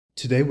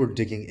Today we're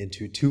digging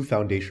into two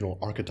foundational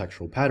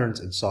architectural patterns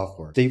in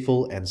software,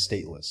 stateful and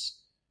stateless.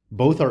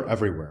 Both are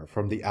everywhere,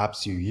 from the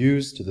apps you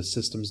use to the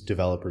systems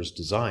developers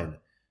design.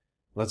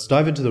 Let's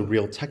dive into the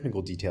real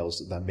technical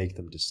details that make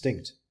them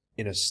distinct.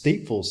 In a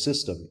stateful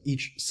system,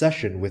 each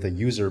session with a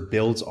user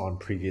builds on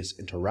previous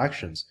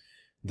interactions.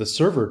 The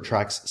server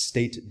tracks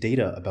state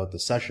data about the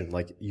session,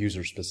 like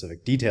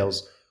user-specific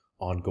details,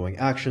 ongoing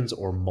actions,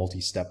 or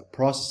multi-step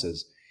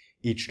processes.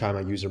 Each time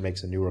a user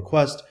makes a new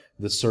request,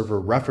 the server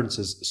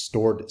references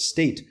stored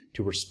state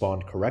to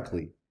respond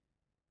correctly.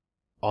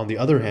 On the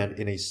other hand,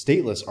 in a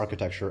stateless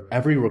architecture,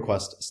 every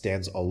request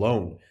stands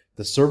alone.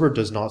 The server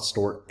does not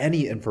store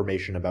any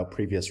information about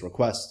previous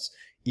requests.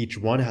 Each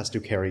one has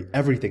to carry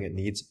everything it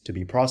needs to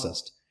be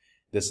processed.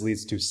 This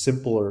leads to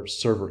simpler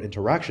server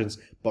interactions,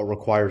 but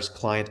requires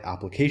client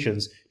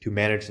applications to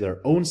manage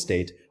their own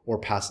state or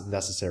pass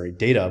necessary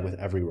data with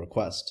every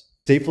request.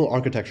 Stateful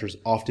architectures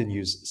often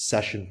use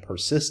session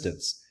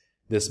persistence.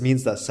 This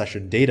means that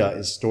session data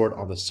is stored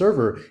on the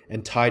server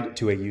and tied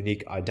to a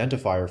unique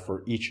identifier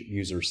for each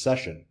user's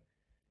session.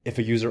 If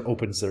a user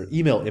opens their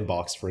email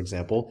inbox, for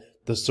example,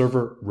 the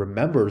server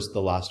remembers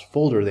the last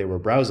folder they were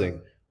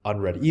browsing,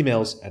 unread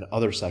emails, and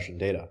other session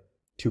data.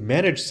 To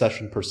manage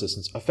session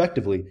persistence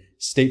effectively,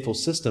 stateful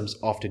systems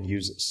often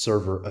use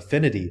server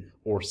affinity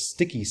or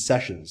sticky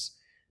sessions.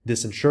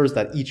 This ensures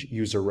that each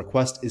user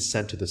request is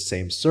sent to the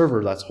same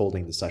server that's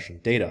holding the session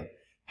data.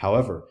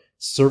 However,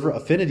 server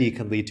affinity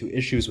can lead to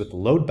issues with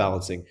load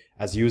balancing,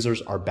 as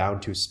users are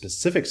bound to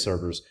specific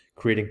servers,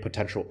 creating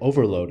potential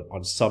overload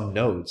on some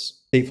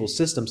nodes. Stateful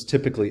systems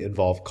typically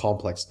involve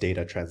complex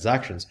data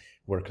transactions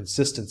where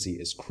consistency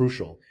is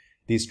crucial.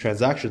 These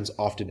transactions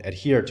often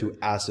adhere to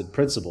ACID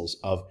principles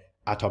of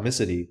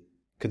atomicity,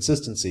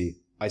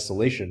 consistency,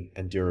 isolation,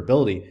 and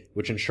durability,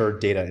 which ensure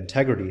data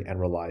integrity and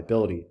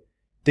reliability.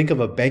 Think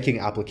of a banking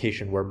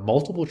application where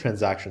multiple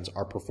transactions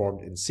are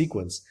performed in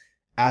sequence.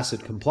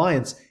 ACID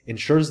compliance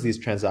ensures these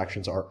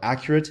transactions are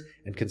accurate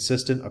and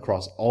consistent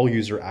across all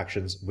user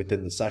actions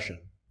within the session.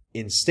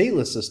 In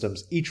stateless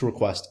systems, each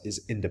request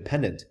is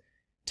independent.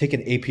 Take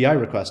an API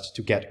request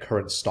to get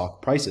current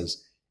stock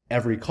prices.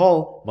 Every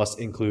call must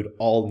include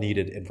all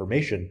needed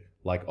information,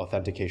 like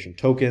authentication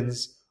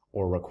tokens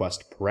or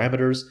request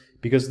parameters,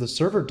 because the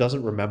server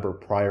doesn't remember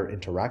prior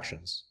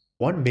interactions.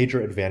 One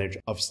major advantage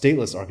of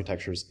stateless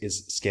architectures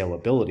is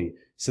scalability.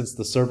 Since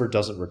the server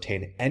doesn't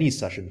retain any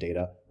session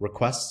data,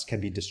 requests can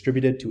be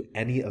distributed to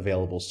any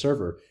available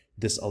server.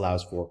 This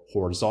allows for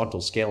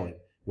horizontal scaling,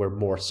 where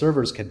more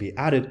servers can be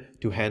added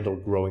to handle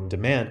growing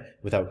demand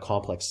without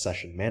complex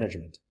session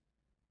management.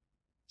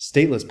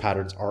 Stateless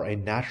patterns are a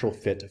natural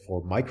fit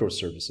for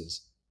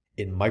microservices.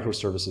 In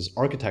microservices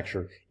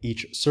architecture,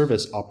 each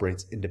service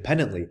operates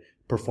independently,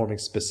 performing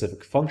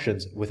specific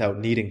functions without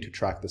needing to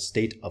track the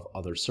state of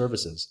other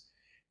services.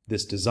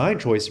 This design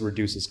choice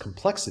reduces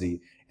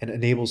complexity and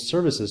enables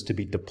services to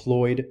be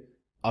deployed,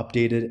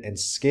 updated, and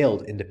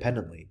scaled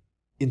independently.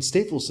 In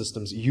stateful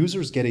systems,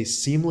 users get a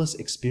seamless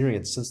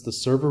experience since the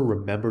server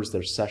remembers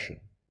their session.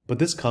 But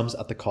this comes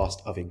at the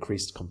cost of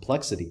increased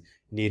complexity,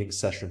 needing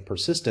session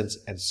persistence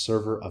and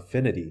server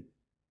affinity.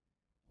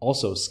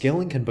 Also,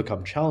 scaling can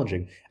become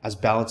challenging as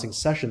balancing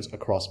sessions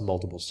across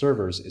multiple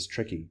servers is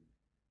tricky.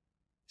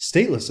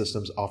 Stateless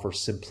systems offer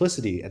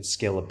simplicity and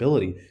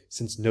scalability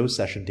since no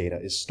session data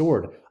is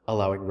stored,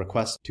 allowing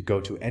requests to go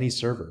to any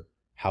server.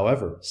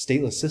 However,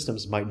 stateless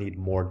systems might need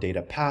more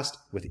data passed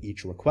with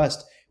each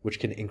request, which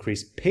can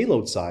increase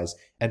payload size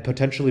and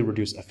potentially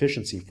reduce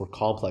efficiency for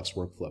complex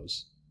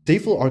workflows.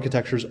 Stateful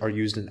architectures are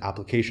used in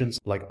applications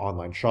like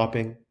online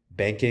shopping,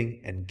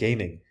 banking, and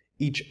gaming.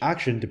 Each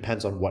action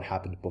depends on what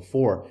happened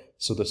before,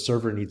 so the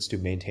server needs to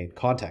maintain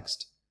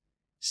context.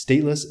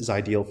 Stateless is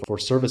ideal for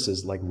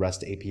services like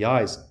REST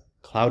APIs,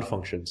 cloud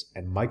functions,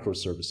 and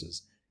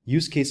microservices,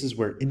 use cases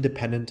where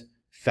independent,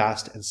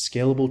 fast, and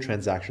scalable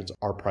transactions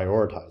are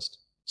prioritized.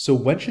 So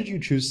when should you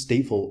choose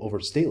stateful over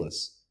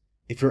stateless?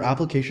 If your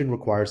application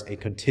requires a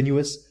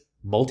continuous,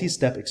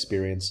 multi-step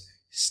experience,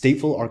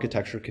 stateful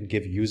architecture can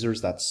give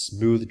users that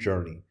smooth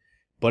journey.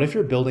 But if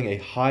you're building a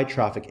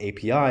high-traffic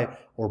API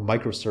or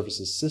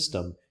microservices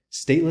system,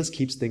 stateless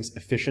keeps things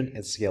efficient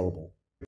and scalable.